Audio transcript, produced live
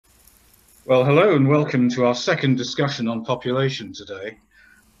Well, hello and welcome to our second discussion on population today,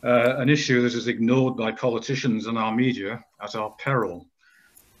 an issue that is ignored by politicians and our media at our peril.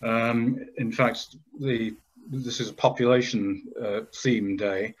 In fact, this is a population theme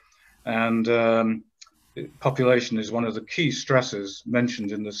day, and population is one of the key stresses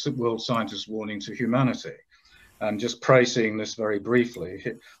mentioned in the World Scientist Warning to Humanity. And just praising this very briefly,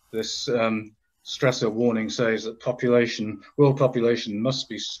 this stressor warning says that world population must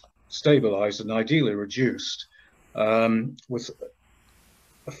be stabilized and ideally reduced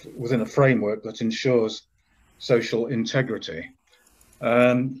within a framework that ensures social integrity.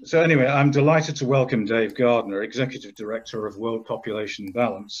 So anyway, I'm delighted to welcome Dave Gardner, Executive Director of World Population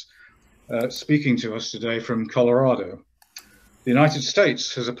Balance, speaking to us today from Colorado. The United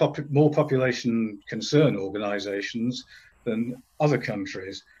States has more population concern organizations than other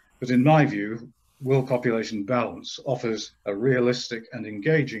countries, but in my view, World Population Balance offers a realistic and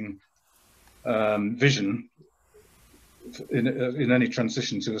engaging vision in any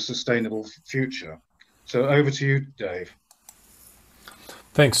transition to a sustainable future. So over to you, Dave.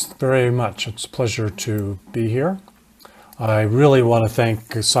 Thanks very much. It's a pleasure to be here. I really want to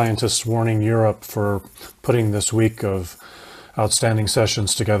thank Scientists Warning Europe for putting this week of outstanding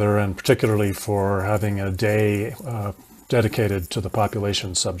sessions together, and particularly for having a day dedicated to the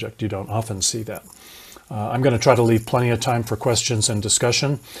population subject. You don't often see that. I'm going to try to leave plenty of time for questions and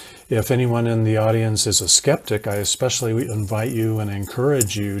discussion. If anyone in the audience is a skeptic, I especially invite you and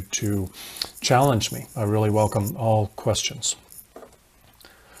encourage you to challenge me. I really welcome all questions.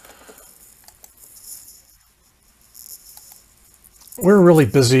 We're really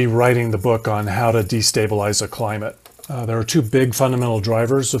busy writing the book on how to destabilize a climate. There are two big fundamental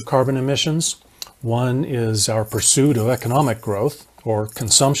drivers of carbon emissions. One is our pursuit of economic growth or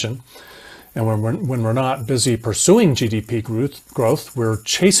consumption. And when we're not busy pursuing GDP growth, we're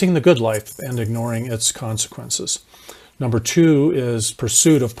chasing the good life and ignoring its consequences. Number two is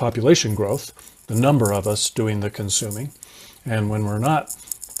pursuit of population growth, the number of us doing the consuming. And when we're not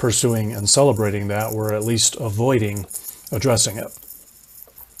pursuing and celebrating that, we're at least avoiding addressing it.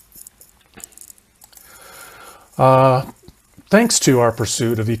 Thanks to our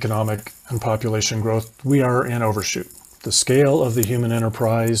pursuit of economic and population growth, we are in overshoot. The scale of the human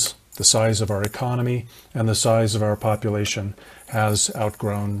enterprise, the size of our economy, and the size of our population has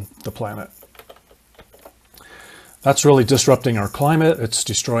outgrown the planet. That's really disrupting our climate. It's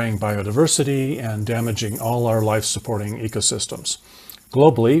destroying biodiversity and damaging all our life-supporting ecosystems.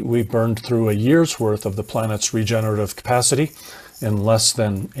 Globally, we burned through a year's worth of the planet's regenerative capacity in less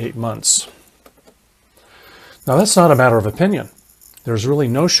than 8 months. Now, that's not a matter of opinion. There's really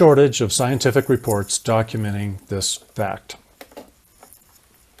no shortage of scientific reports documenting this fact.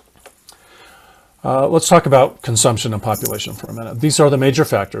 Let's talk about consumption and population for a minute. These are the major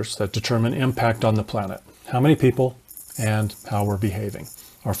factors that determine impact on the planet, how many people, and how we're behaving.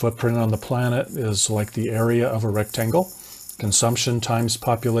 Our footprint on the planet is like the area of a rectangle. Consumption times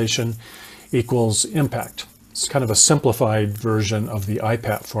population equals impact. It's kind of a simplified version of the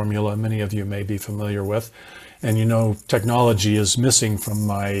IPAT formula many of you may be familiar with. And you know, technology is missing from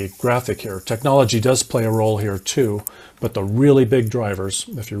my graphic here. Technology does play a role here too, but the really big drivers,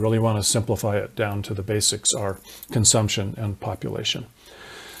 if you really want to simplify it down to the basics, are consumption and population.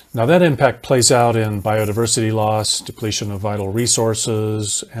 Now that impact plays out in biodiversity loss, depletion of vital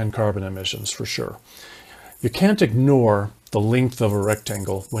resources, and carbon emissions for sure. You can't ignore the length of a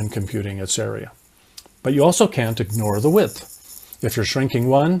rectangle when computing its area, but you also can't ignore the width. If you're shrinking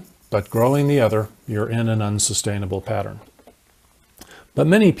one, but growing the other, you're in an unsustainable pattern. But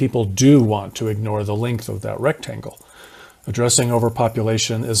many people do want to ignore the length of that rectangle. Addressing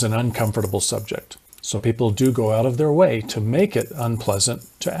overpopulation is an uncomfortable subject, so people do go out of their way to make it unpleasant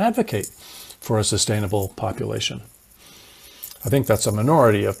to advocate for a sustainable population. I think that's a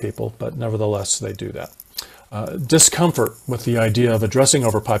minority of people, but nevertheless they do that. Discomfort with the idea of addressing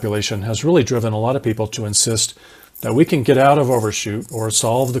overpopulation has really driven a lot of people to insist that we can get out of overshoot or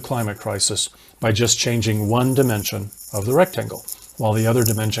solve the climate crisis by just changing one dimension of the rectangle while the other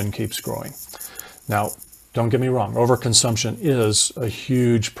dimension keeps growing. Now, don't get me wrong, overconsumption is a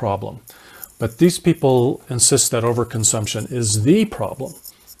huge problem, but these people insist that overconsumption is the problem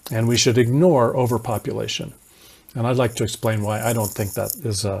and we should ignore overpopulation. And I'd like to explain why I don't think that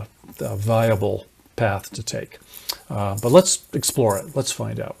is a viable path to take. But let's explore it. Let's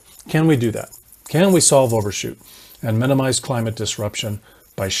find out. Can we do that? Can we solve overshoot and minimize climate disruption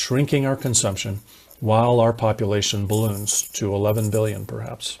by shrinking our consumption while our population balloons to 11 billion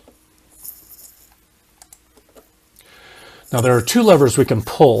perhaps? Now there are two levers we can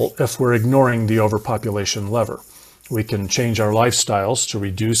pull if we're ignoring the overpopulation lever. We can change our lifestyles to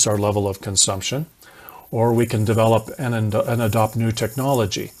reduce our level of consumption, or we can develop and adopt new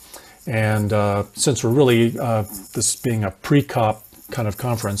technology. And since we're really, this being a pre-COP kind of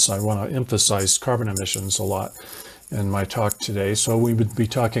conference, I want to emphasize carbon emissions a lot in my talk today. So we would be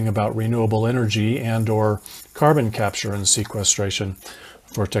talking about renewable energy and or carbon capture and sequestration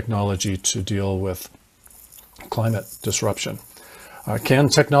for technology to deal with climate disruption. Can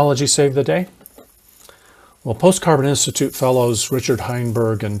technology save the day? Well, Post-Carbon Institute fellows Richard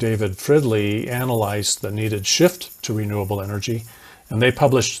Heinberg and David Fridley analyzed the needed shift to renewable energy, and they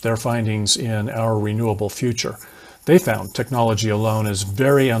published their findings in Our Renewable Future. They found technology alone is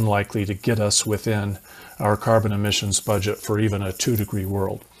very unlikely to get us within our carbon emissions budget for even a 2-degree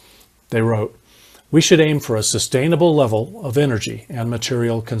world. They wrote, "We should aim for a sustainable level of energy and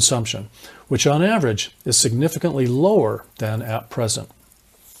material consumption, which on average is significantly lower than at present."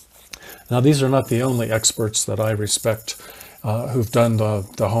 Now, these are not the only experts that I respect who've done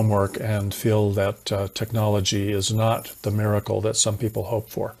the homework and feel that technology is not the miracle that some people hope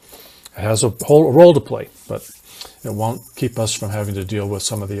for. It has a whole role to play, but it won't keep us from having to deal with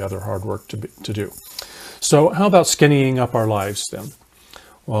some of the other hard work to do. So how about skinnying up our lives then?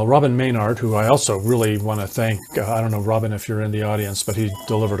 Well, Robin Maynard, who I also really want to thank, I don't know, Robin, if you're in the audience, but he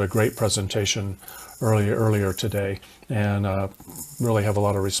delivered a great presentation earlier today, and really have a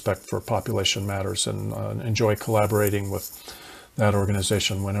lot of respect for Population Matters and enjoy collaborating with that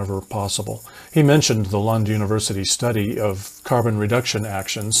organization whenever possible. He mentioned the Lund University study of carbon reduction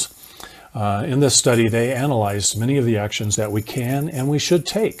actions. In this study, they analyzed many of the actions that we can and we should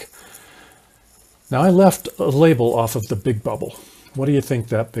take. Now, I left a label off of the big bubble. What do you think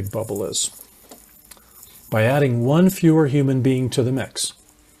that big bubble is? By adding one fewer human being to the mix,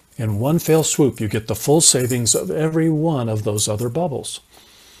 in one fell swoop, you get the full savings of every one of those other bubbles.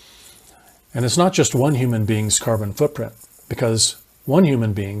 And it's not just one human being's carbon footprint, because one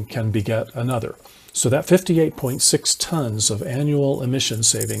human being can beget another. So that 58.6 tons of annual emission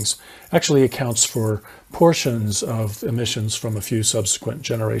savings actually accounts for portions of emissions from a few subsequent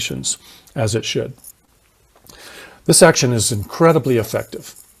generations, as it should. This action is incredibly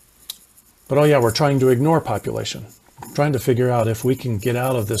effective. But oh yeah, we're trying to ignore population, trying to figure out if we can get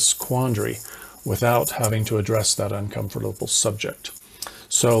out of this quandary without having to address that uncomfortable subject.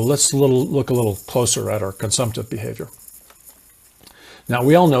 So let's look a little closer at our consumptive behavior. Now,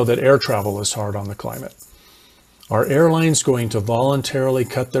 we all know that air travel is hard on the climate. Are airlines going to voluntarily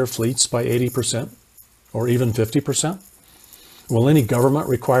cut their fleets by 80% or even 50%? Will any government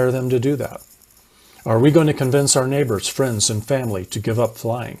require them to do that? Are we going to convince our neighbors, friends, and family to give up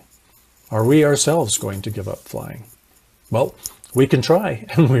flying? Are we ourselves going to give up flying? Well, we can try,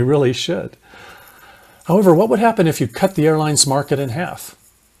 and we really should. However, what would happen if you cut the airlines market in half?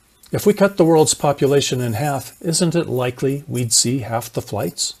 If we cut the world's population in half, isn't it likely we'd see half the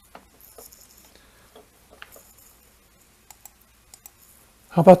flights?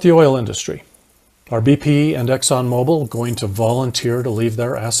 How about the oil industry? Are BP and ExxonMobil going to volunteer to leave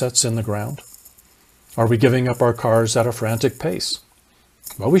their assets in the ground? Are we giving up our cars at a frantic pace?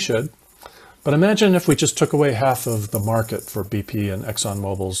 Well, we should. But imagine if we just took away half of the market for BP and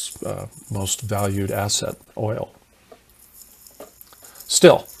ExxonMobil's most valued asset, oil.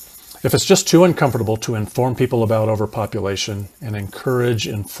 Still, if it's just too uncomfortable to inform people about overpopulation and encourage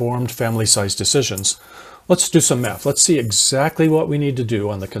informed family-sized decisions, let's do some math. Let's see exactly what we need to do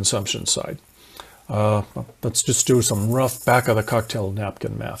on the consumption side. Let's just do some rough back-of-the-cocktail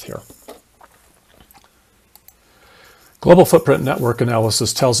napkin math here. Global Footprint Network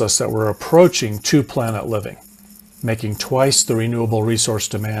analysis tells us that we're approaching two-planet living, making twice the renewable resource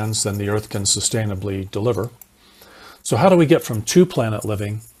demands than the Earth can sustainably deliver. So how do we get from two-planet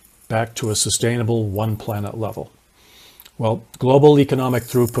living back to a sustainable one-planet level? Well, global economic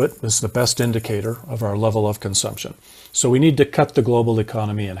throughput is the best indicator of our level of consumption. So we need to cut the global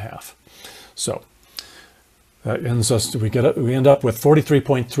economy in half. So that we end up with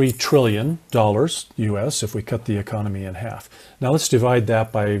 $43.3 trillion US if we cut the economy in half. Now let's divide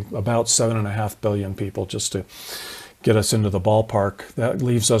that by about 7.5 billion people just to get us into the ballpark. That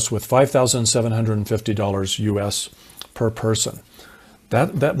leaves us with $5,750 US per person.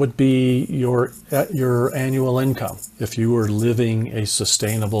 That would be your annual income if you were living a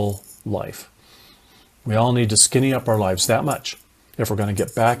sustainable life. We all need to skinny up our lives that much if we're going to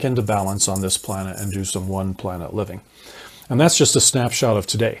get back into balance on this planet and do some one planet living. And that's just a snapshot of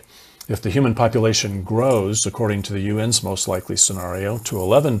today. If the human population grows, according to the UN's most likely scenario, to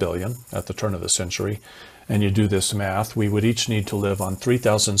 11 billion at the turn of the century, and you do this math, we would each need to live on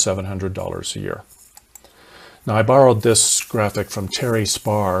 $3,700 a year. Now, I borrowed this graphic from Terry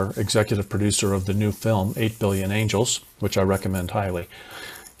Spar, executive producer of the new film 8 Billion Angels, which I recommend highly.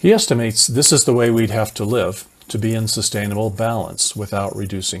 He estimates this is the way we'd have to live to be in sustainable balance without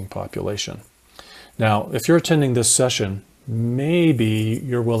reducing population. Now, if you're attending this session, maybe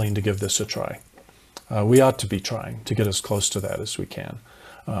you're willing to give this a try. We ought to be trying to get as close to that as we can.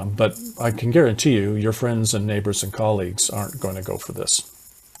 But I can guarantee you, your friends and neighbors and colleagues aren't going to go for this.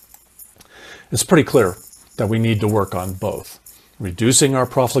 It's pretty clear that we need to work on both, reducing our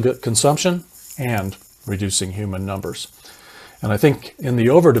profligate consumption and reducing human numbers. And I think in the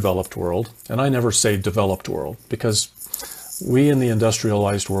overdeveloped world, and I never say developed world, because we in the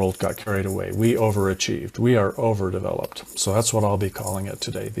industrialized world got carried away. We overachieved. We are overdeveloped. So that's what I'll be calling it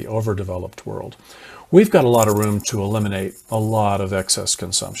today, the overdeveloped world. We've got a lot of room to eliminate a lot of excess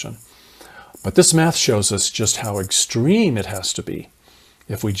consumption. But this math shows us just how extreme it has to be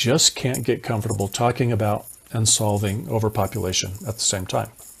if we just can't get comfortable talking about and solving overpopulation at the same time.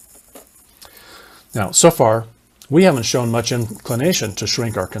 Now, so far, we haven't shown much inclination to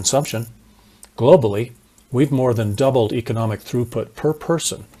shrink our consumption. Globally, we've more than doubled economic throughput per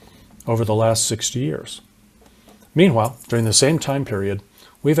person over the last 60 years. Meanwhile, during the same time period,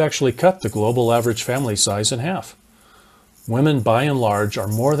 we've actually cut the global average family size in half. Women, by and large, are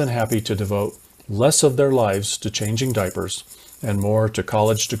more than happy to devote less of their lives to changing diapers and more to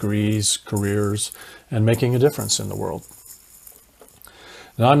college degrees, careers, and making a difference in the world.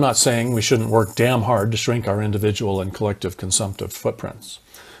 Now, I'm not saying we shouldn't work damn hard to shrink our individual and collective consumptive footprints.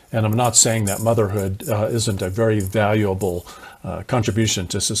 And I'm not saying that motherhood isn't a very valuable contribution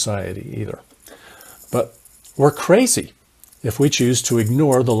to society either. But we're crazy if we choose to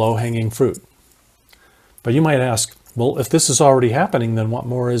ignore the low-hanging fruit. But you might ask, well, if this is already happening, then what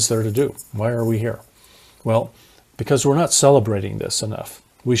more is there to do? Why are we here? Well, because we're not celebrating this enough.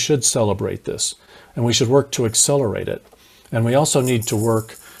 We should celebrate this, and we should work to accelerate it. And we also need to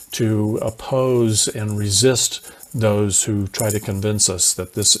work to oppose and resist those who try to convince us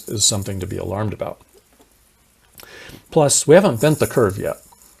that this is something to be alarmed about. Plus, we haven't bent the curve yet.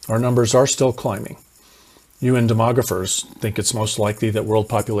 Our numbers are still climbing. UN demographers think it's most likely that world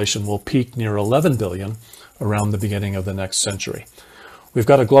population will peak near 11 billion around the beginning of the next century. We've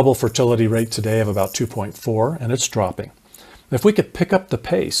got a global fertility rate today of about 2.4, and it's dropping. If we could pick up the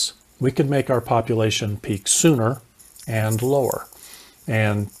pace, we could make our population peak sooner and lower.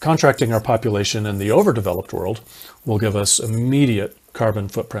 And contracting our population in the overdeveloped world will give us immediate carbon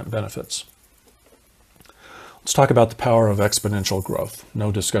footprint benefits. Let's talk about the power of exponential growth. No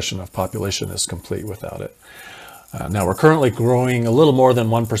discussion of population is complete without it. Now, we're currently growing a little more than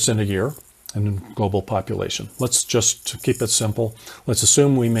 1% a year in global population. Let's just, to keep it simple, let's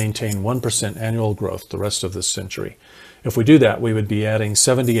assume we maintain 1% annual growth the rest of this century. If we do that, we would be adding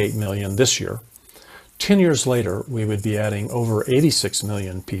 78 million this year. 10 years later, we would be adding over 86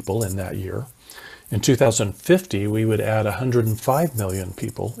 million people in that year. In 2050, we would add 105 million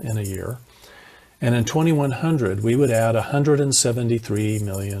people in a year. And in 2100, we would add 173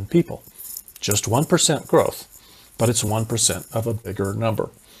 million people. Just 1% growth, but it's 1% of a bigger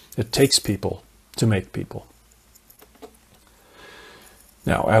number. It takes people to make people.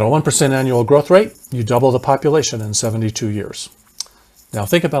 Now, at a 1% annual growth rate, you double the population in 72 years. Now,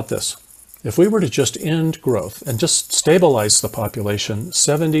 think about this. If we were to just end growth and just stabilize the population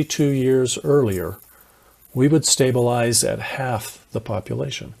 72 years earlier, we would stabilize at half the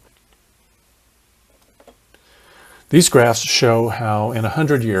population. These graphs show how in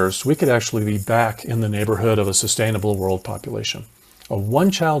 100 years we could actually be back in the neighborhood of a sustainable world population. A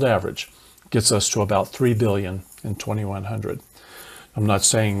one-child average gets us to about 3 billion in 2100. I'm not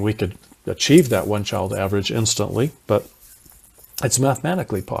saying we could achieve that one-child average instantly, but it's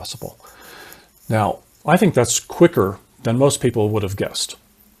mathematically possible. Now, I think that's quicker than most people would have guessed.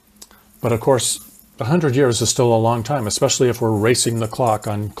 But of course, 100 years is still a long time, especially if we're racing the clock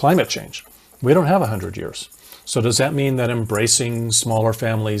on climate change. We don't have 100 years. So does that mean that embracing smaller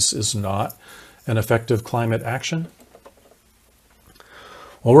families is not an effective climate action?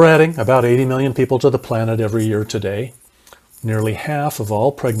 Well, we're adding about 80 million people to the planet every year today. Nearly half of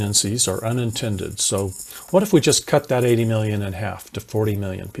all pregnancies are unintended. So what if we just cut that 80 million in half to 40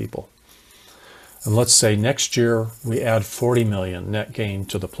 million people? And let's say next year we add 40 million net gain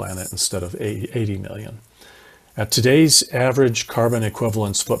to the planet instead of 80 million. At today's average carbon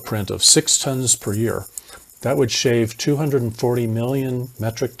equivalence footprint of 6 tons per year, that would shave 240 million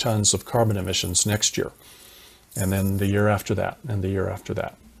metric tons of carbon emissions next year. And then the year after that, and the year after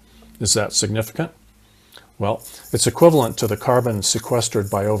that. Is that significant? Well, it's equivalent to the carbon sequestered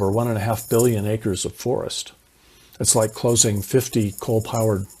by over 1.5 billion acres of forest. It's like closing 50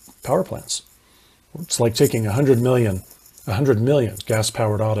 coal-powered power plants. It's like taking 100 million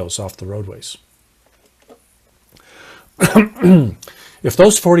gas-powered autos off the roadways. If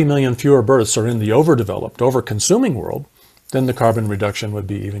those 40 million fewer births are in the overdeveloped, over-consuming world, then the carbon reduction would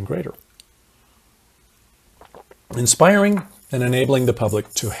be even greater. Inspiring and enabling the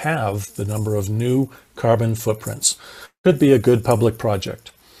public to have the number of new carbon footprints could be a good public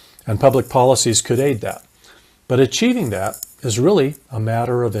project, and public policies could aid that. But achieving that is really a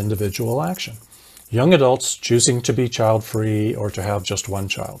matter of individual action. Young adults choosing to be child-free or to have just one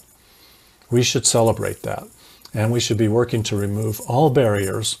child. We should celebrate that, and we should be working to remove all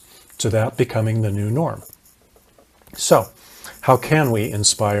barriers to that becoming the new norm. So, how can we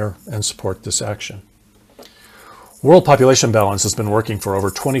inspire and support this action? World Population Balance has been working for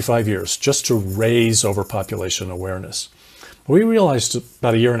over 25 years just to raise overpopulation awareness. We realized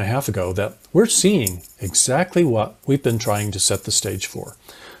about a year and a half ago that we're seeing exactly what we've been trying to set the stage for.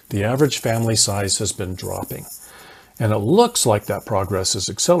 The average family size has been dropping, and it looks like that progress is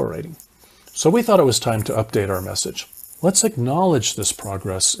accelerating. So we thought it was time to update our message. Let's acknowledge this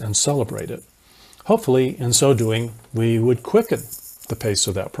progress and celebrate it. Hopefully, in so doing, we would quicken the pace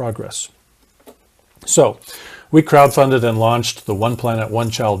of that progress. So, we crowdfunded and launched the One Planet, One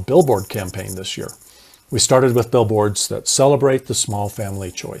Child billboard campaign this year. We started with billboards that celebrate the small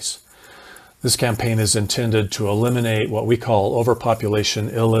family choice. This campaign is intended to eliminate what we call overpopulation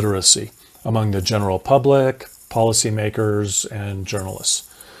illiteracy among the general public, policymakers, and journalists.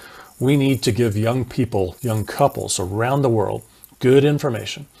 We need to give young people, young couples around the world, good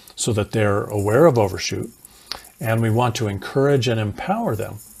information so that they're aware of overshoot, and we want to encourage and empower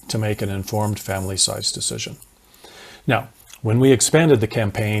them to make an informed family size decision. Now, when we expanded the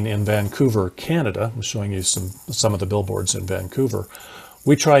campaign in Vancouver, Canada, I'm showing you some of the billboards in Vancouver,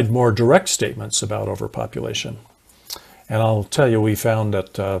 we tried more direct statements about overpopulation. And I'll tell you, we found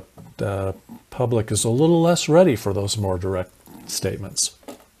that the public is a little less ready for those more direct statements.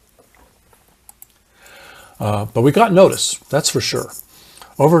 But we got notice, that's for sure.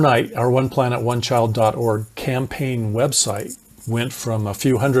 Overnight, our OnePlanetOneChild.org campaign website went from a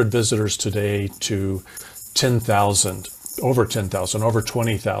few hundred visitors today to 10,000, over 10,000, over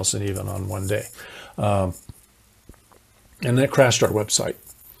 20,000 even on one day. And that crashed our website.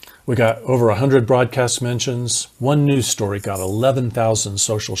 We got over 100 broadcast mentions. One news story got 11,000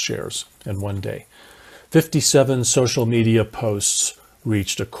 social shares in one day. 57 social media posts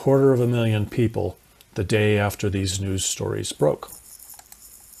reached 250,000 people the day after these news stories broke.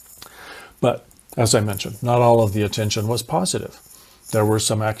 But as I mentioned, not all of the attention was positive. There were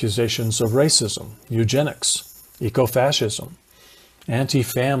some accusations of racism, eugenics, eco-fascism,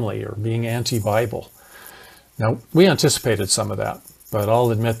 anti-family, or being anti-Bible. Now, we anticipated some of that, but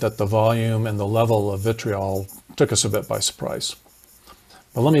I'll admit that the volume and the level of vitriol took us a bit by surprise.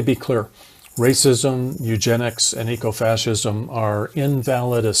 But let me be clear. Racism, eugenics, and eco-fascism are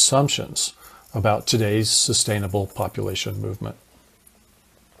invalid assumptions about today's sustainable population movement.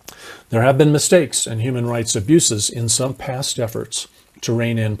 There have been mistakes and human rights abuses in some past efforts to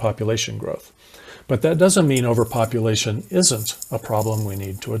rein in population growth, but that doesn't mean overpopulation isn't a problem we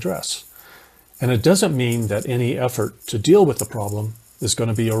need to address. And it doesn't mean that any effort to deal with the problem is going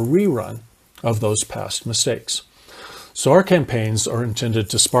to be a rerun of those past mistakes. So our campaigns are intended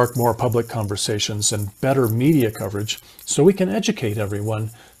to spark more public conversations and better media coverage so we can educate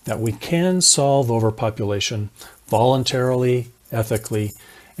everyone that we can solve overpopulation voluntarily, ethically,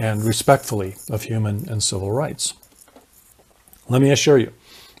 and respectfully of human and civil rights. Let me assure you,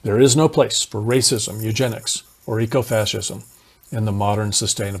 there is no place for racism, eugenics, or eco-fascism in the modern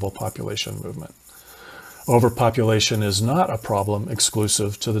sustainable population movement. Overpopulation is not a problem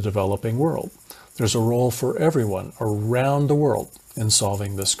exclusive to the developing world. There's a role for everyone around the world in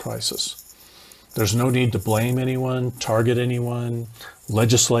solving this crisis. There's no need to blame anyone, target anyone,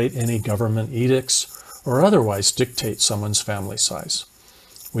 legislate any government edicts, or otherwise dictate someone's family size.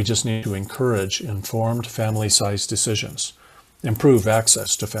 We just need to encourage informed family size decisions, improve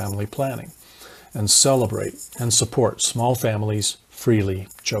access to family planning, and celebrate and support small families freely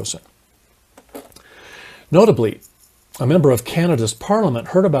chosen. Notably, a member of Canada's Parliament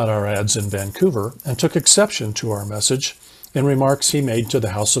heard about our ads in Vancouver and took exception to our message in remarks he made to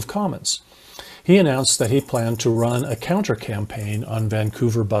the House of Commons. He announced that he planned to run a counter-campaign on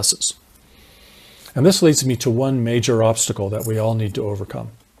Vancouver buses. And this leads me to one major obstacle that we all need to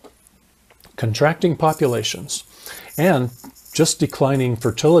overcome. Contracting populations and just declining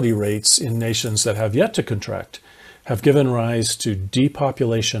fertility rates in nations that have yet to contract have given rise to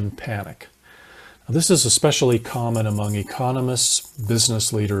depopulation panic. Now, this is especially common among economists,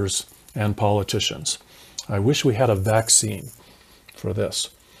 business leaders, and politicians. I wish we had a vaccine for this.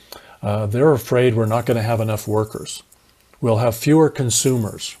 They're afraid we're not going to have enough workers. We'll have fewer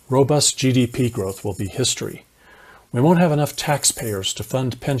consumers. Robust GDP growth will be history. We won't have enough taxpayers to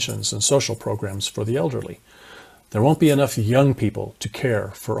fund pensions and social programs for the elderly. There won't be enough young people to care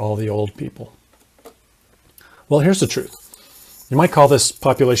for all the old people. Well, here's the truth. You might call this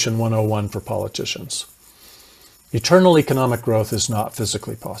Population 101 for politicians. Eternal economic growth is not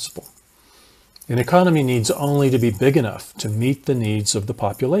physically possible. An economy needs only to be big enough to meet the needs of the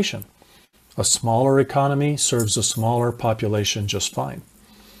population. A smaller economy serves a smaller population just fine.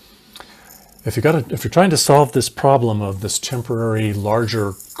 If you're trying to solve this problem of this temporary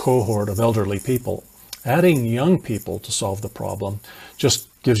larger cohort of elderly people, adding young people to solve the problem just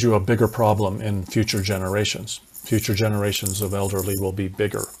gives you a bigger problem in future generations. Future generations of elderly will be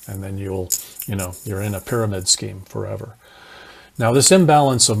bigger, and then you're in a pyramid scheme forever. Now, this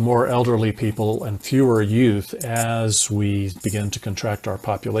imbalance of more elderly people and fewer youth as we begin to contract our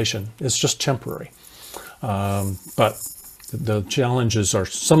population is just temporary. But the challenges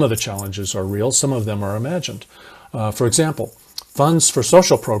some of the challenges are real, some of them are imagined. For example, funds for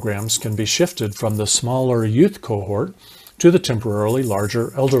social programs can be shifted from the smaller youth cohort to the temporarily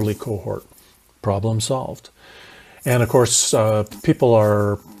larger elderly cohort. Problem solved. And of course, people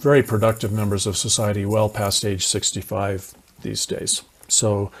are very productive members of society well past age 65 these days.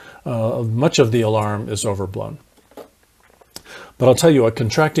 So much of the alarm is overblown. But I'll tell you, a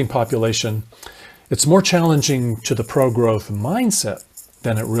contracting population, it's more challenging to the pro-growth mindset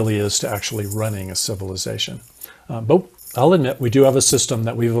than it really is to actually running a civilization. But I'll admit, we do have a system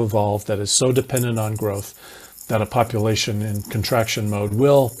that we've evolved that is so dependent on growth that a population in contraction mode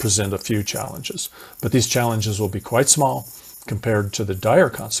will present a few challenges. But these challenges will be quite small compared to the dire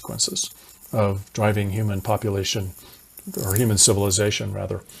consequences of driving human population, or human civilization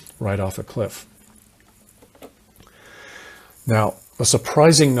rather, right off a cliff. Now, a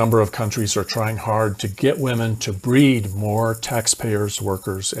surprising number of countries are trying hard to get women to breed more taxpayers,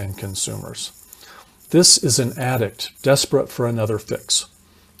 workers, and consumers. This is an addict desperate for another fix.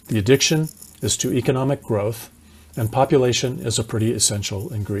 The addiction is to economic growth, and population is a pretty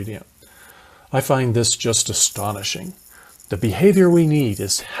essential ingredient. I find this just astonishing. The behavior we need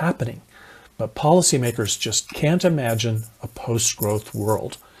is happening, but policymakers just can't imagine a post-growth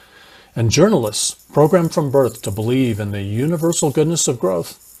world. And journalists, programmed from birth to believe in the universal goodness of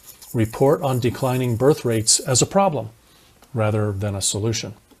growth, report on declining birth rates as a problem rather than a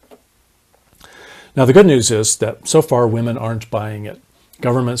solution. Now, the good news is that so far women aren't buying it.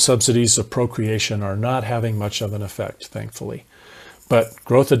 Government subsidies of procreation are not having much of an effect, thankfully. But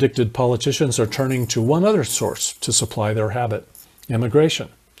growth-addicted politicians are turning to one other source to supply their habit: immigration.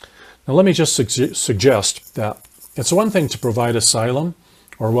 Now, let me just suggest that it's one thing to provide asylum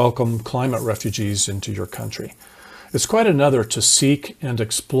or welcome climate refugees into your country. It's quite another to seek and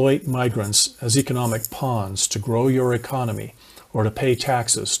exploit migrants as economic pawns to grow your economy or to pay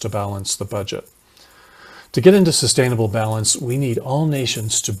taxes to balance the budget. To get into sustainable balance, we need all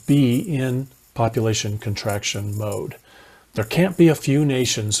nations to be in population contraction mode. There can't be a few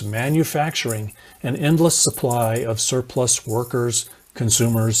nations manufacturing an endless supply of surplus workers,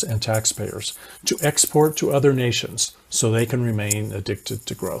 consumers, and taxpayers to export to other nations so they can remain addicted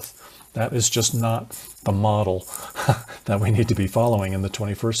to growth. That is just not the model that we need to be following in the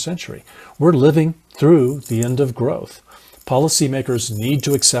 21st century. We're living through the end of growth. Policymakers need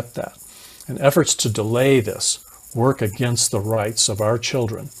to accept that, and efforts to delay this work against the rights of our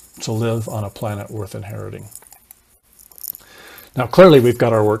children to live on a planet worth inheriting. Now, clearly, we've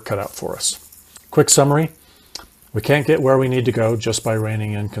got our work cut out for us. Quick summary: we can't get where we need to go just by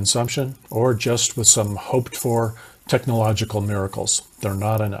reining in consumption or just with some hoped-for technological miracles. They're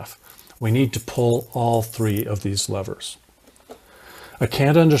not enough. We need to pull all three of these levers. I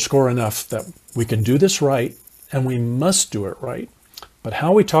can't underscore enough that we can do this right, and we must do it right. But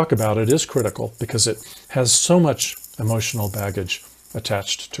how we talk about it is critical because it has so much emotional baggage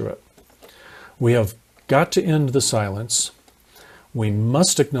attached to it. We have got to end the silence. We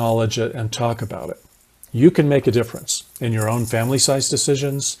must acknowledge it and talk about it. You can make a difference in your own family size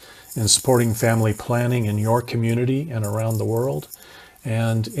decisions, in supporting family planning in your community and around the world,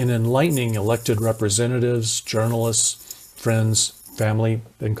 and in enlightening elected representatives, journalists, friends, family,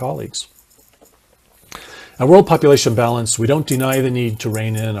 and colleagues. At World Population Balance, we don't deny the need to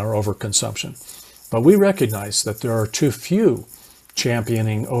rein in our overconsumption, but we recognize that there are too few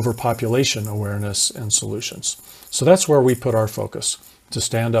championing overpopulation awareness and solutions. So that's where we put our focus, to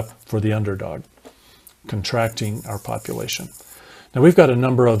stand up for the underdog, contracting our population. Now, we've got a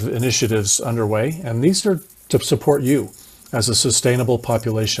number of initiatives underway, and these are to support you as a sustainable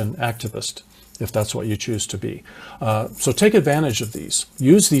population activist, if that's what you choose to be. So take advantage of these.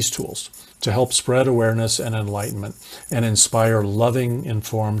 Use these tools to help spread awareness and enlightenment and inspire loving,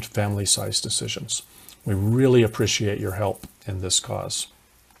 informed, family-sized decisions. We really appreciate your help in this cause.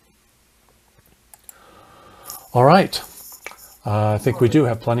 All right. I think we do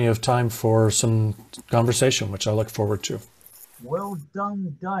have plenty of time for some conversation, which I look forward to. Well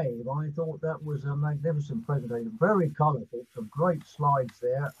done, Dave. I thought that was a magnificent presentation. Very colourful, some great slides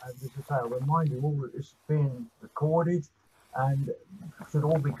there. And as I say, I'll remind you all that this is being recorded and should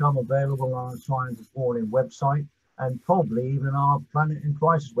all become available on our Science This Morning website, and probably even our Planet in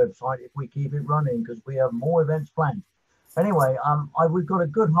Crisis website if we keep it running, because we have more events planned. Anyway, we've got a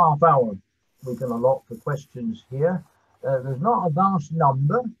good half hour we can allot for questions here. There's not a vast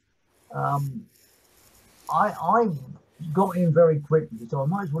number. I got in very quickly, so I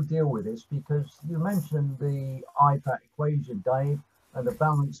might as well deal with this, because you mentioned the IPAC equation, Dave, and the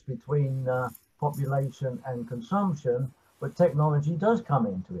balance between population and consumption, but technology does come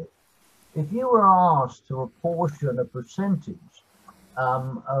into it. If you were asked to apportion a percentage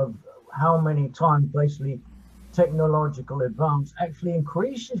of how many times basically technological advance actually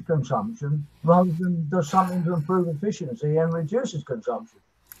increases consumption rather than does something to improve efficiency and reduces consumption,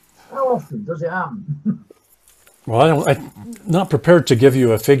 how often does it happen? Well, I'm not prepared to give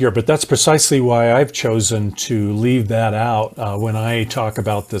you a figure, but that's precisely why I've chosen to leave that out when I talk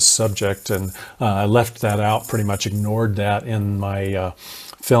about this subject. And I left that out, pretty much ignored that in my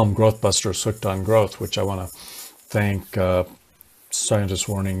film, GrowthBusters, Hooked on Growth, which I want to thank Scientist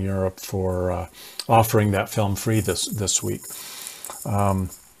Warning Europe for offering that film free this week.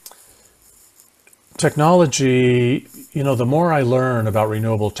 Technology, the more I learn about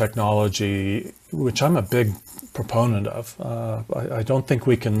renewable technology, which I'm a big proponent of, I don't think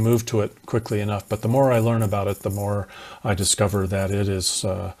we can move to it quickly enough, but the more I learn about it, the more I discover that it is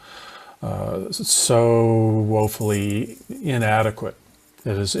so woefully inadequate.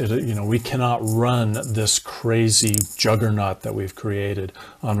 We cannot run this crazy juggernaut that we've created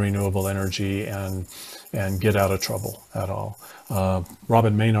on renewable energy and get out of trouble at all.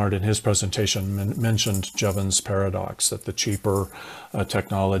 Robin Maynard in his presentation mentioned Jevons paradox, that the cheaper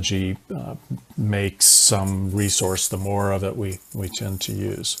technology makes some resource, the more of it we tend to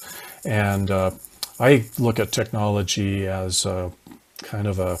use. And I look at technology as a kind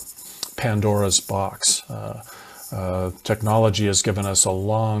of a Pandora's box. Technology has given us a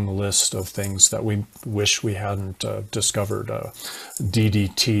long list of things that we wish we hadn't discovered.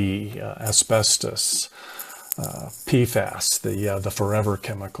 DDT, asbestos, PFAS, the forever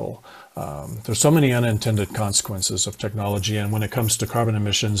chemical. There's so many unintended consequences of technology, and when it comes to carbon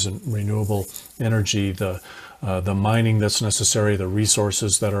emissions and renewable energy, the mining that's necessary, the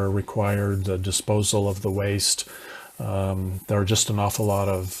resources that are required, the disposal of the waste, there are just an awful lot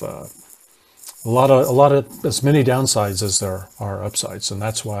of as many downsides as there are upsides, and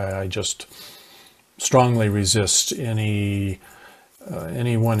that's why I just strongly resist anyone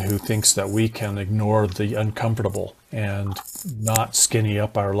who thinks that we can ignore the uncomfortable and not skinny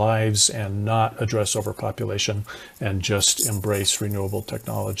up our lives and not address overpopulation and just embrace renewable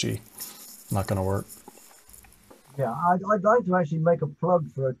technology. Not going to work. Yeah, I'd like to actually make a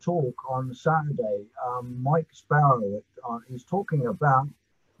plug for a talk on Saturday. Mike Sparrow, he's talking about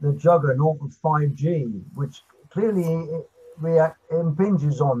the juggernaut of 5G, which clearly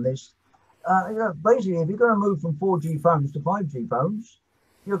impinges on this. Basically, if you're going to move from 4G phones to 5G phones,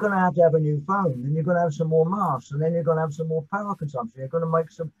 you're going to have a new phone, then you're going to have some more mass, and then you're going to have some more power consumption. You're going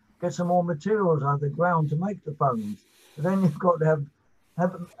to get some more materials out of the ground to make the phones. And then you've got to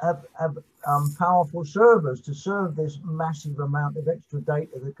have powerful servers to serve this massive amount of extra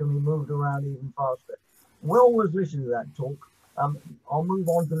data that can be moved around even faster. Will was listening to that talk. I'll move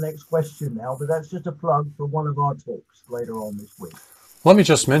on to the next question now, but that's just a plug for one of our talks later on this week. Let me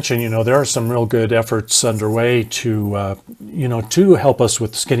just mention, there are some real good efforts underway to help us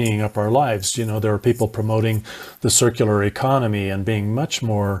with skinnying up our lives. There are people promoting the circular economy and being much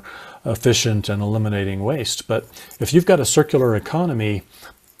more efficient and eliminating waste. But if you've got a circular economy,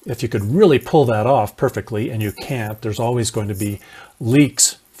 if you could really pull that off perfectly, and you can't, there's always going to be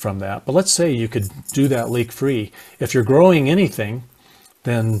leaks from that. But let's say you could do that leak-free. If you're growing anything,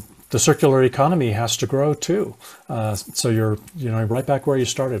 then the circular economy has to grow too. So you're right back where you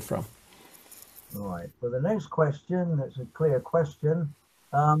started from. All right. For the next question, that's a clear question.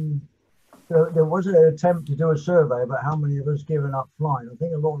 There was an attempt to do a survey about how many of us given up flying. I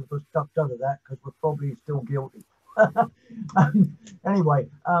think a lot of us ducked out of that because we're probably still guilty. Anyway,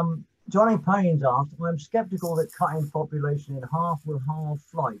 Johnny Payne's asked, I'm skeptical that cutting population in half will halve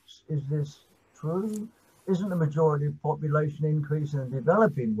flights. Is this true? isn't the majority of population increase in the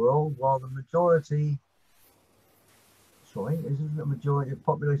developing world, while the majority, isn't the majority of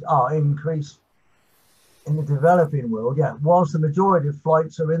population increase in the developing world? Yeah, whilst the majority of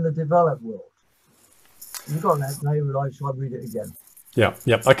flights are in the developed world. You got that, David? Shall I read it again? Yeah,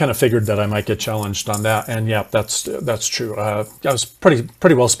 yep. I kind of figured that I might get challenged on that, and yeah, that's true. I was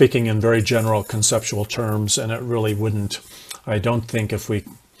pretty well speaking in very general conceptual terms, and it really wouldn't. I don't think if we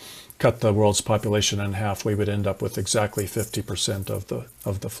cut the world's population in half, we would end up with exactly 50%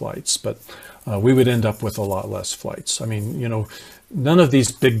 of the flights, but we would end up with a lot less flights. I mean, you know, none of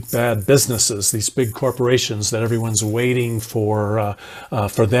these big bad businesses, these big corporations that everyone's waiting for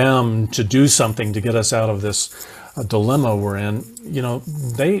them to do something to get us out of this dilemma we're in. You know,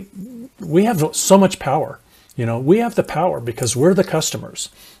 we have so much power. You know, we have the power because we're the customers,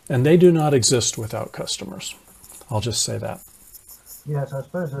 and they do not exist without customers. I'll just say that. Yes, I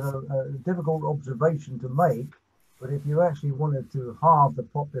suppose a difficult observation to make, but if you actually wanted to halve the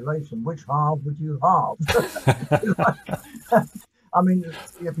population, which halve would you halve? I mean,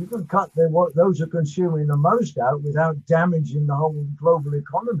 if you could cut those who are consuming the most out without damaging the whole global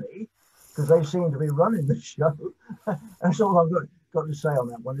economy, because they seem to be running the show. That's all I've got to say on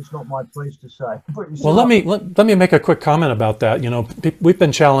that one. It's not my place to say. Well, let me make a quick comment about that. You know, we've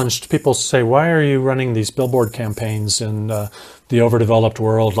been challenged. People say, "Why are you running these billboard campaigns in the overdeveloped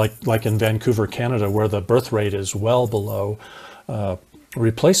world, like in Vancouver, Canada, where the birth rate is well below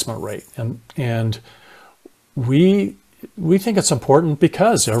replacement rate?" And we think it's important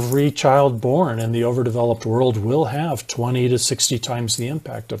because every child born in the overdeveloped world will have 20 to 60 times the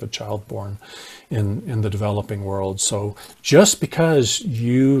impact of a child born in the developing world. So just because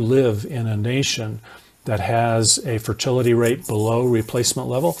you live in a nation that has a fertility rate below replacement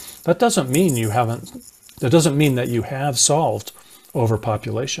level, that doesn't mean that you have solved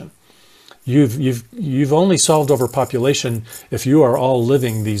overpopulation. You've only solved overpopulation if you are all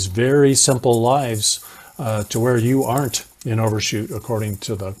living these very simple lives to where you aren't in overshoot, according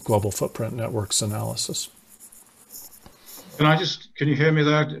to the Global Footprint Network's analysis. Can you hear me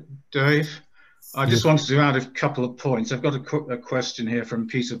there, Dave? I just wanted to add a couple of points. I've got a question here from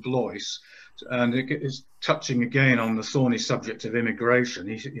Peter Blois, and it is touching again on the thorny subject of immigration.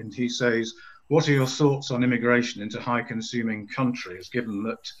 He says, what are your thoughts on immigration into high-consuming countries, given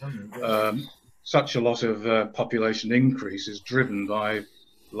that such a lot of population increase is driven by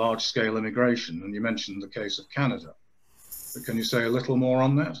large-scale immigration? And you mentioned the case of Canada. But can you say a little more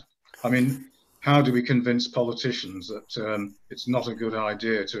on that? I mean, how do we convince politicians that it's not a good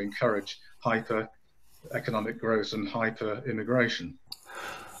idea to encourage hyper economic growth and hyper immigration?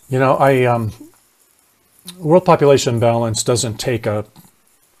 You know, world population balance doesn't take a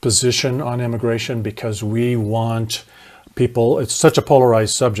position on immigration because we want people, it's such a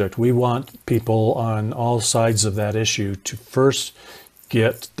polarized subject, we want people on all sides of that issue to first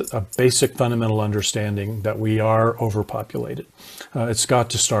get a basic fundamental understanding that we are overpopulated. It's got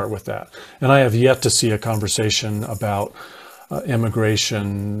to start with that. And I have yet to see a conversation about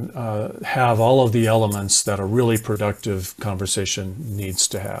immigration have all of the elements that a really productive conversation needs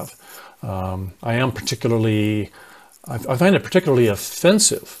to have. I find it particularly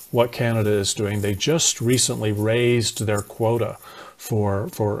offensive what Canada is doing. They just recently raised their quota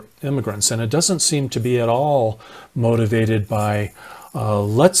for immigrants, and it doesn't seem to be at all motivated by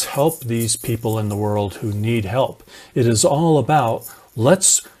let's help these people in the world who need help. It is all about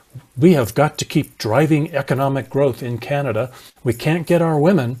we have got to keep driving economic growth in Canada. We can't get our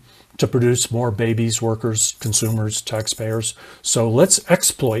women to produce more babies, workers, consumers, taxpayers. So let's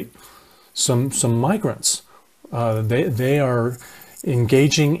exploit some migrants. They are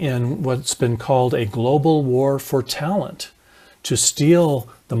engaging in what's been called a global war for talent, to steal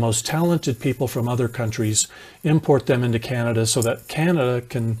the most talented people from other countries, import them into Canada so that Canada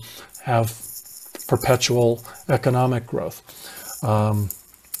can have perpetual economic growth.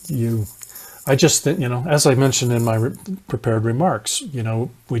 I just think, as I mentioned in my prepared remarks,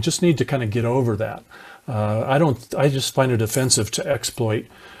 we just need to kind of get over that. I just find it offensive to exploit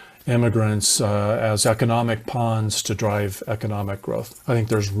immigrants as economic pawns to drive economic growth. I think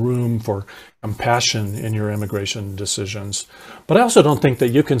there's room for compassion in your immigration decisions. But I also don't think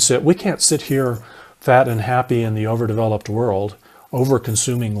that we can't sit here fat and happy in the overdeveloped world,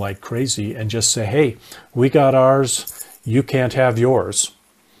 over-consuming like crazy, and just say, hey, we got ours, you can't have yours.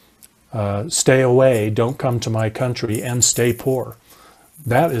 Stay away, don't come to my country, and stay poor.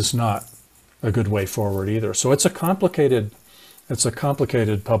 That is not a good way forward either. So it's a complicated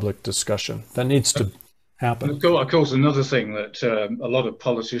public discussion that needs to happen. Of course, another thing that a lot of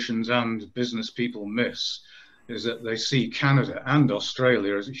politicians and business people miss is that they see Canada and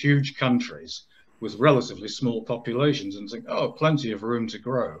Australia as huge countries with relatively small populations and think, oh, plenty of room to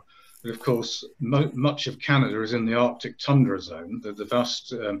grow. But of course, much of Canada is in the Arctic tundra zone, the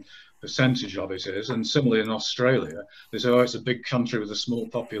vast percentage of it is, and similarly in Australia, they say, oh, it's a big country with a small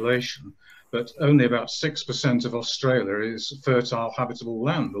population, but only about 6% of Australia is fertile, habitable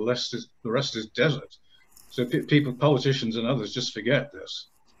land. The rest is desert. So people, politicians and others just forget this.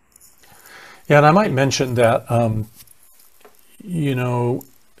 Yeah, and I might mention that,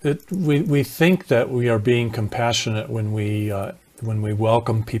 we think that we are being compassionate when we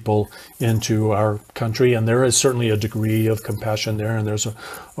welcome people into our country, and there is certainly a degree of compassion there, and there's a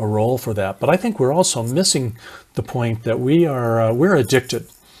role for that. But I think we're also missing the point that we're addicted.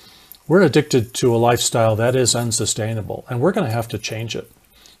 We're addicted to a lifestyle that is unsustainable, and we're going to have to change it.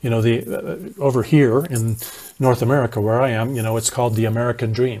 Over here in North America, where I am, it's called the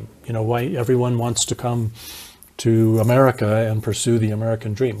American dream. Why everyone wants to come to America and pursue the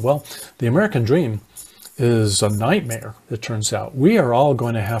American dream. Well, the American dream is a nightmare, it turns out. We are all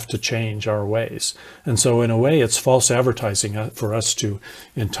going to have to change our ways. And so in a way, it's false advertising for us to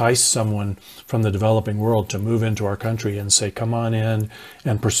entice someone from the developing world to move into our country and say, come on in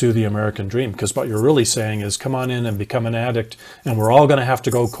and pursue the American dream. Because what you're really saying is, come on in and become an addict, and we're all going to have to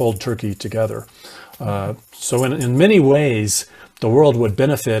go cold turkey together. So in many ways, the world would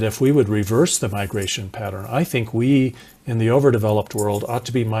benefit if we would reverse the migration pattern. I think we in the overdeveloped world ought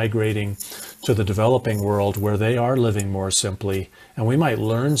to be migrating to the developing world where they are living more simply, and we might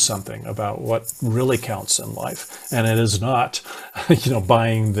learn something about what really counts in life. And it is not,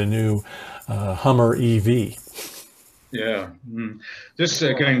 buying the new Hummer EV. Yeah. Just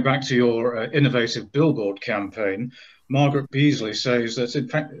going back to your innovative billboard campaign, Margaret Beasley says that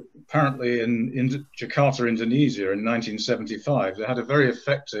apparently in Jakarta, Indonesia in 1975, they had a very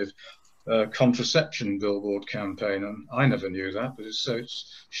effective contraception billboard campaign. And I never knew that, but it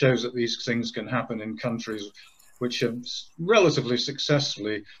shows that these things can happen in countries which have relatively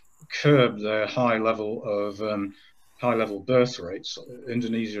successfully curbed their high level birth rates.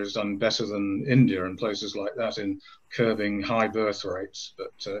 Indonesia has done better than India and places like that in curbing high birth rates,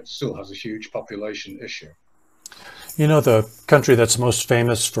 but it still has a huge population issue. The country that's most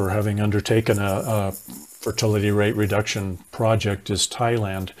famous for having undertaken a fertility rate reduction project is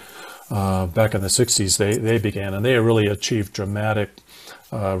Thailand. Back in the 60s, they began, and they really achieved dramatic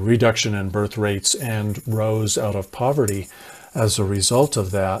reduction in birth rates and rose out of poverty as a result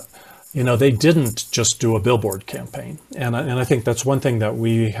of that. They didn't just do a billboard campaign. And I think that's one thing that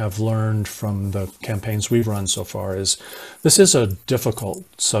we have learned from the campaigns we've run so far is this is a difficult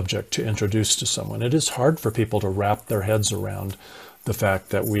subject to introduce to someone. It is hard for people to wrap their heads around the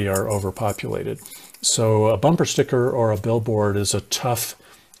fact that we are overpopulated. So a bumper sticker or a billboard is a tough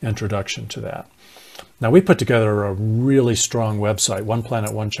introduction to that. Now, we put together a really strong website,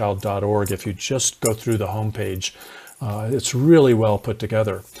 oneplanetonechild.org. If you just go through the homepage, it's really well put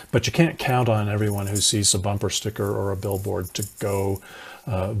together, but you can't count on everyone who sees a bumper sticker or a billboard to go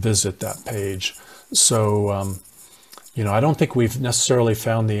visit that page. So, I don't think we've necessarily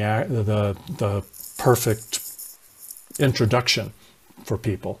found the perfect introduction for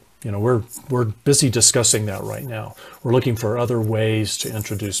people. We're busy discussing that right now. We're looking for other ways to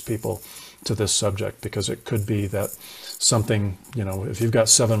introduce people to this subject, because it could be that something, if you've got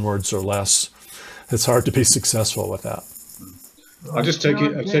 7 words or less, it's hard to be successful with that. I take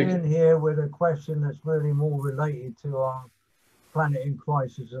in here with a question that's really more related to our planet in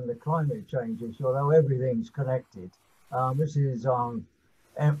crisis and the climate changes, although everything's connected. This is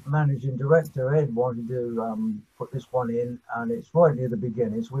Managing Director Ed wanted to put this one in, and it's right near the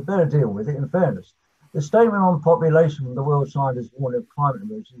beginning, so we better deal with it in fairness. The statement on population from the World Scientist Warning of Climate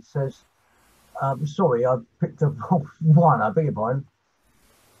Emergency says, sorry, I picked up one, I beg your pardon.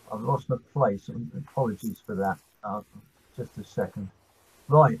 I've lost my place, apologies for that, just a second.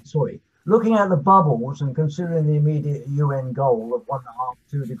 Right, sorry. Looking at the bubbles and considering the immediate UN goal of 1.5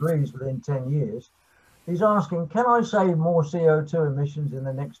 to 2 degrees within 10 years, he's asking, can I save more CO2 emissions in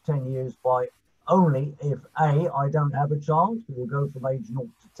the next 10 years by only if A, I don't have a child, who will go from age 0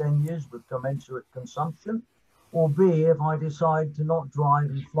 to 10 years with commensurate consumption, or B, if I decide to not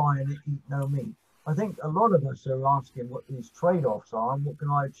drive and fly and eat no meat. I think a lot of us are asking what these trade-offs are and what can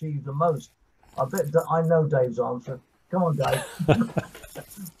I achieve the most. I bet that I know Dave's answer. Come on, Dave.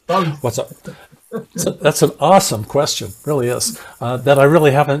 What's up? That's an awesome question, really is. That I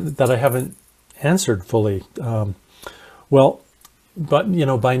haven't answered fully. But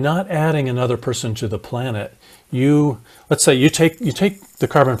by not adding another person to the planet, let's say you take the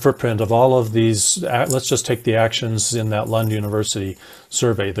carbon footprint of all of these. Let's just take the actions in that Lund University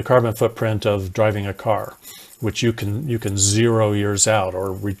survey. The carbon footprint of driving a car, which you can 0 years out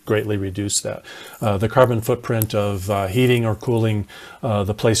or greatly reduce that. The carbon footprint of heating or cooling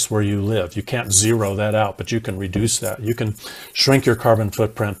the place where you live, you can't zero that out, but you can reduce that. You can shrink your carbon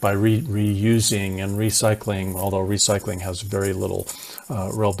footprint by reusing and recycling, although recycling has very little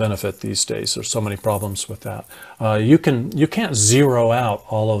real benefit these days. There's so many problems with that. You can't zero out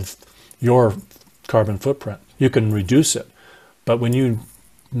all of your carbon footprint. You can reduce it, but when you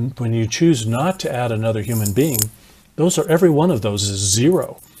choose not to add another human being, every one of those is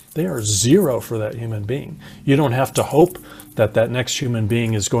zero. They are zero for that human being. You don't have to hope that next human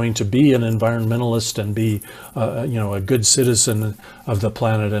being is going to be an environmentalist and be, a good citizen of the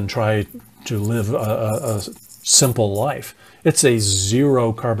planet and try to live a simple life. It's a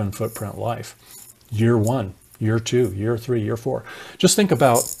zero carbon footprint life. Year 1, year 2, year 3, year 4. Just think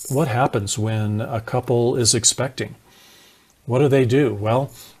about what happens when a couple is expecting. What do?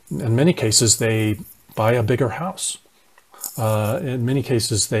 Well, in many cases, they buy a bigger house. In many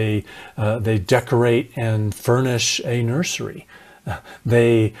cases, they decorate and furnish a nursery.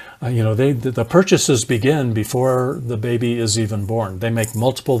 The purchases begin before the baby is even born. They make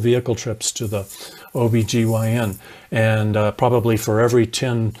multiple vehicle trips to the OBGYN, and probably for every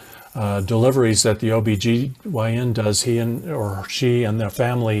 10 deliveries that the OBGYN does, he or she and their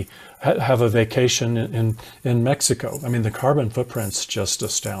family have a vacation in Mexico. I mean, the carbon footprint's just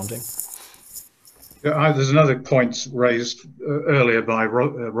astounding. Yeah, there's another point raised earlier by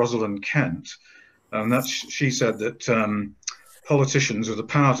Rosalind Cant, and she said that politicians with the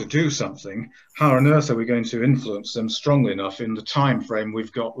power to do something, how on earth are we going to influence them strongly enough in the time frame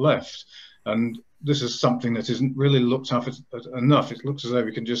we've got left? And this is something that isn't really looked at enough. It looks as though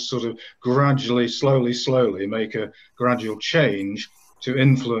we can just sort of gradually, slowly make a gradual change to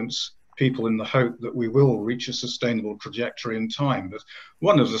influence people in the hope that we will reach a sustainable trajectory in time. But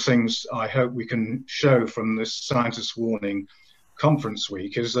one of the things I hope we can show from this Scientists Warning Conference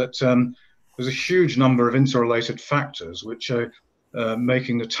Week is that there's a huge number of interrelated factors which are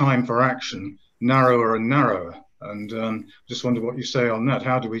making the time for action narrower and narrower. And just wonder what you say on that.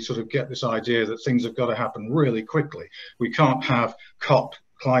 How do we sort of get this idea that things have got to happen really quickly? We can't have COP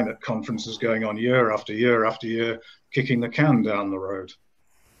climate conferences going on year after year after year, kicking the can down the road.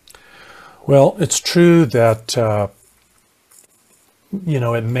 Well, it's true that,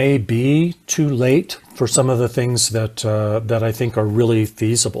 it may be too late for some of the things that I think are really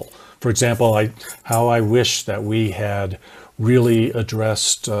feasible. For example, how I wish that we had really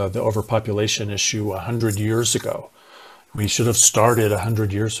addressed the overpopulation issue 100 years ago. We should have started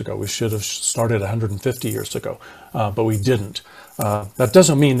 100 years ago. We should have started 150 years ago, but we didn't. That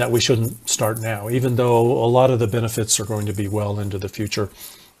doesn't mean that we shouldn't start now, even though a lot of the benefits are going to be well into the future.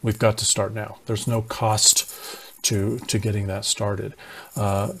 We've got to start now. There's no cost to getting that started.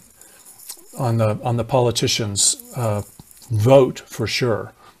 On the politicians, vote for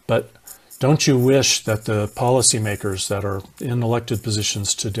sure, but don't you wish that the policymakers that are in elected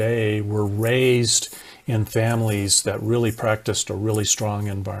positions today were raised in families that really practiced a really strong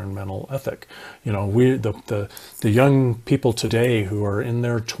environmental ethic? The young people today who are in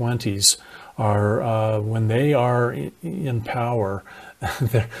their 20s are, when they are in power,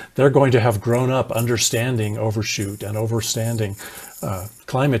 they're going to have grown up understanding overshoot and understanding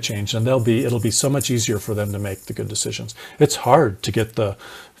climate change, and it'll be so much easier for them to make the good decisions. It's hard to get the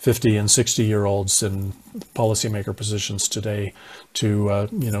 50 and 60-year-olds in policymaker positions today to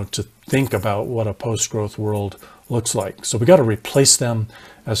think about what a post-growth world looks like. So we got to replace them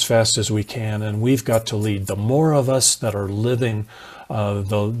as fast as we can, and we've got to lead. The more of us that are living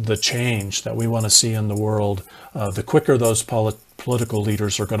the change that we want to see in the world, the quicker those political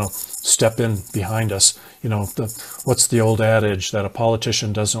leaders are going to step in behind us. What's the old adage that a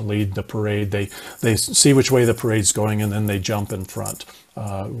politician doesn't lead the parade? They see which way the parade's going and then they jump in front.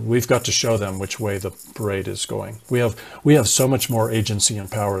 We've got to show them which way the parade is going. We have so much more agency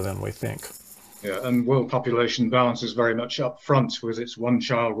and power than we think. Yeah, and world population balance is very much up front with its one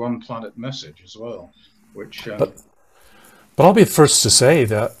child, one planet message as well, which. But I'll be the first to say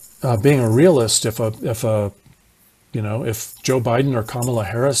that being a realist, if Joe Biden or Kamala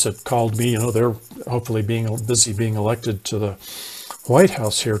Harris had called me, they're hopefully busy being elected to the White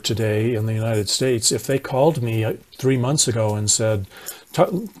House here today in the United States. If they called me 3 months ago and said,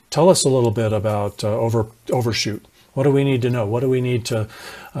 tell us a little bit about overshoot. What do we need to know? What do we need to,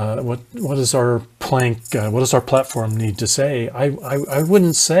 what does our what does our platform need to say? I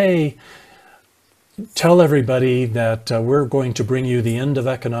wouldn't say, tell everybody that we're going to bring you the end of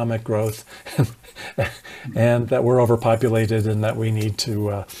economic growth and that we're overpopulated and that we need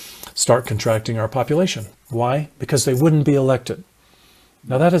to start contracting our population. Why? Because they wouldn't be elected.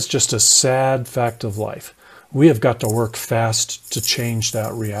 Now that is just a sad fact of life. we have got to work fast to change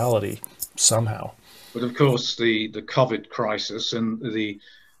that reality somehow. But of course, the COVID crisis and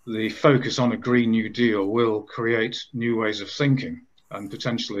the focus on a Green New Deal will create new ways of thinking and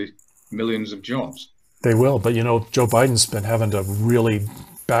potentially millions of jobs. They will, but you know, Joe Biden's been having to really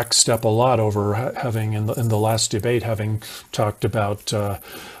backstep a lot over having in the last debate, having talked about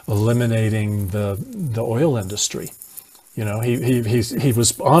eliminating the oil industry. You know, he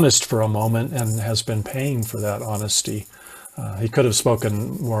was honest for a moment and has been paying for that honesty. He could have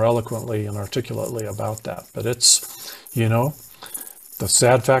spoken more eloquently and articulately about that, but it's, you know, the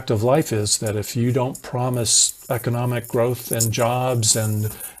sad fact of life is that if you don't promise economic growth and jobs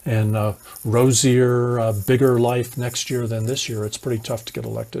and rosier, bigger life next year than this year, it's pretty tough to get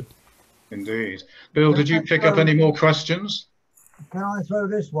elected. Indeed. Bill, did you pick up any more questions? Can I throw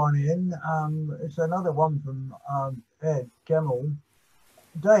this one in? It's another one from Ed Gemmell.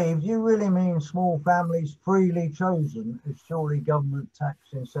 Dave, do you really mean small families freely chosen if surely government tax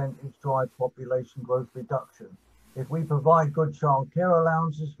incentives drive population growth reduction? If we provide good child care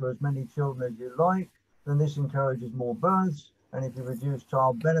allowances for as many children as you like, then this encourages more births. And if you reduce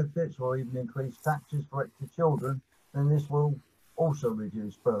child benefits or even increase taxes for extra children, then this will also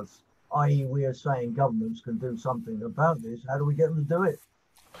reduce births. I.e., we are saying governments can do something about this. How do we get them to do it?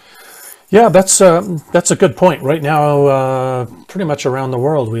 Yeah, that's a good point. Right now, pretty much around the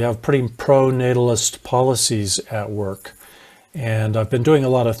world, we have pretty pro-natalist policies at work. And I've been doing a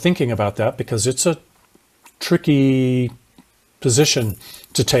lot of thinking about that because it's a tricky position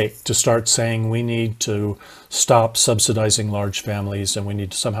to take, to start saying we need to stop subsidizing large families and we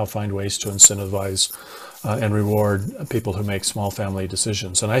need to somehow find ways to incentivize and reward people who make small family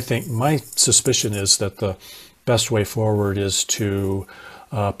decisions. And I think my suspicion is that the best way forward is to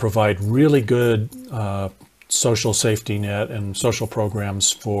provide really good social safety net and social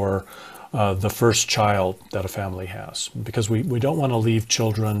programs for the first child that a family has, because we don't want to leave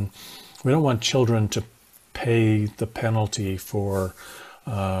children, we don't want children to pay the penalty for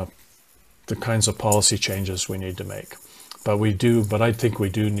the kinds of policy changes we need to make. But I think we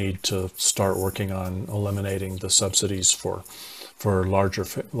do need to start working on eliminating the subsidies for larger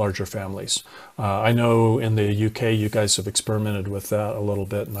families. I know in the UK you guys have experimented with that a little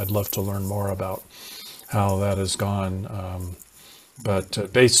bit, and I'd love to learn more about how that has gone.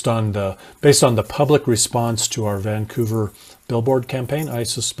 But based on the public response to our Vancouver billboard campaign, I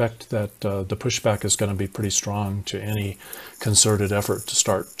suspect that the pushback is going to be pretty strong to any concerted effort to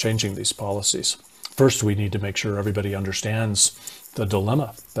start changing these policies. First, we need to make sure everybody understands the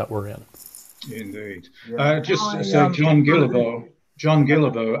dilemma that we're in. Indeed. So John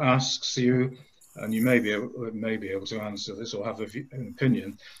Guillebeau asks you, and you may be able to answer this or have an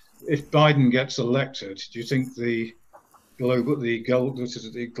opinion. If Biden gets elected, do you think the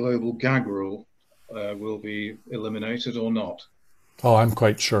global gag rule will be eliminated or not? Oh, I'm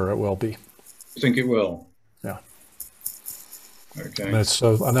quite sure it will be. You think it will? Yeah. Okay.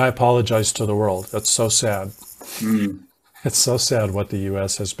 And I apologize to the world. That's so sad. Mm. It's so sad what the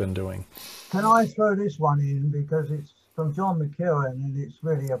U.S. has been doing. Can I throw this one in, because it's from John McEwen, and it's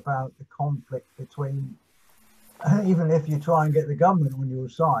really about the conflict between, even if you try and get the government on your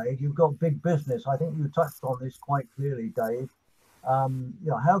side, you've got big business. I think you touched on this quite clearly, Dave.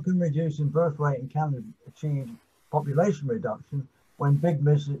 How can reducing birth rate in Canada achieve population reduction when big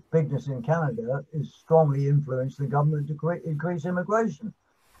business in Canada is strongly influencing the government to increase immigration,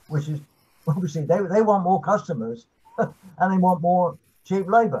 which is obviously they want more customers and they want more cheap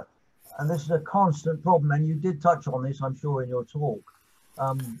labor. And this is a constant problem. And you did touch on this, I'm sure, in your talk.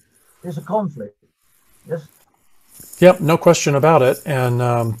 There's a conflict. Yes. Yep, no question about it. And,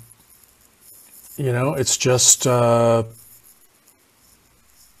 it's just,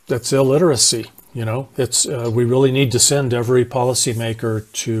 that's illiteracy. It's we really need to send every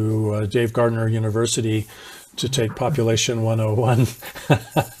policymaker to Dave Gardner University to take Population 101.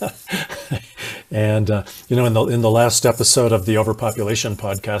 And in the last episode of the Overpopulation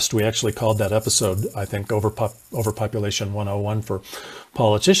Podcast, we actually called that episode, I think, Overpopulation 101 for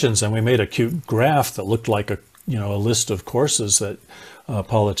politicians, and we made a cute graph that looked like a list of courses that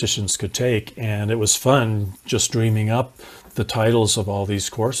politicians could take, and it was fun just dreaming up the titles of all these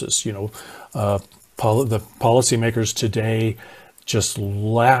courses. The policymakers today just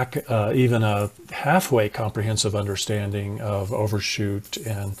lack even a halfway comprehensive understanding of overshoot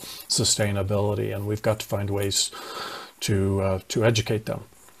and sustainability, and we've got to find ways to educate them.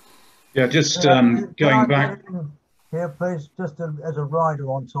 Yeah, just going back here, please, just as a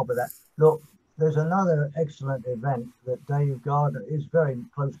rider on top of that. Look, there's another excellent event that Dave Gardner is very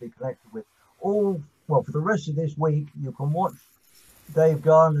closely connected with. For the rest of this week, you can watch Dave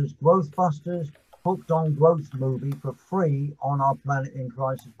Gardner's GrowthBusters Hooked on Growth movie for free on our Planet in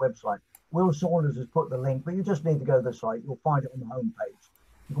Crisis website. Will Saunders has put the link, but you just need to go to the site. You'll find it on the homepage.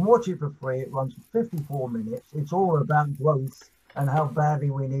 You can watch it for free. It runs for 54 minutes. It's all about growth and how badly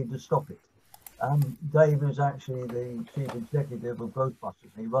we need to stop it. Dave is actually the chief executive of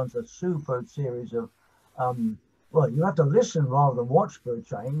GrowthBusters. He runs a super series of, well, you have to listen rather than watch for a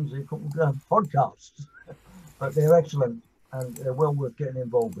change. They're called podcasts, but they're excellent and they're well worth getting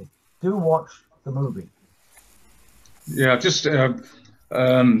involved with. Do watch the movie. Yeah, just to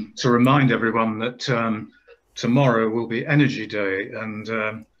remind everyone that tomorrow will be Energy Day, and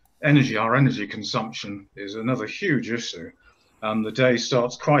our energy consumption is another huge issue. The day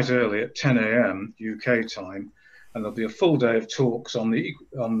starts quite early at 10 a.m. UK time, and there'll be a full day of talks on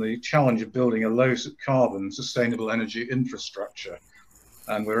the challenge of building a low carbon sustainable energy infrastructure.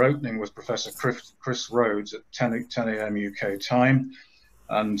 And we're opening with Professor Chris Rhodes at 10 a.m. UK time.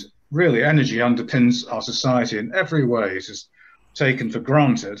 And really, energy underpins our society in every way. It is taken for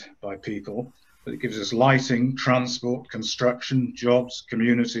granted by people, but it gives us lighting, transport, construction, jobs,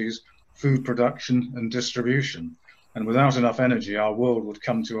 communities, food production and distribution. And without enough energy, our world would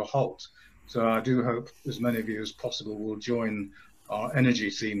come to a halt. So I do hope as many of you as possible will join our energy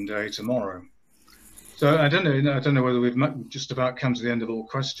theme day tomorrow. So I don't know whether we've just about come to the end of all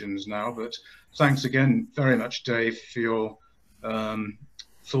questions now, but thanks again very much, Dave, for your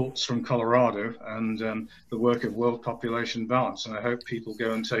thoughts from Colorado and the work of World Population Balance. And I hope people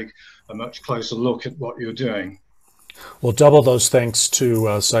go and take a much closer look at what you're doing. Well, double those thanks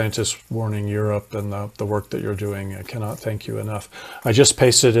to Scientists Warning Europe and the work that you're doing. I cannot thank you enough. I just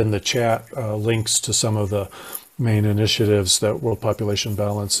pasted in the chat links to some of the main initiatives that World Population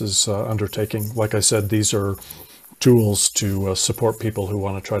Balance is undertaking. Like I said, these are tools to support people who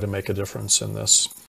want to try to make a difference in this.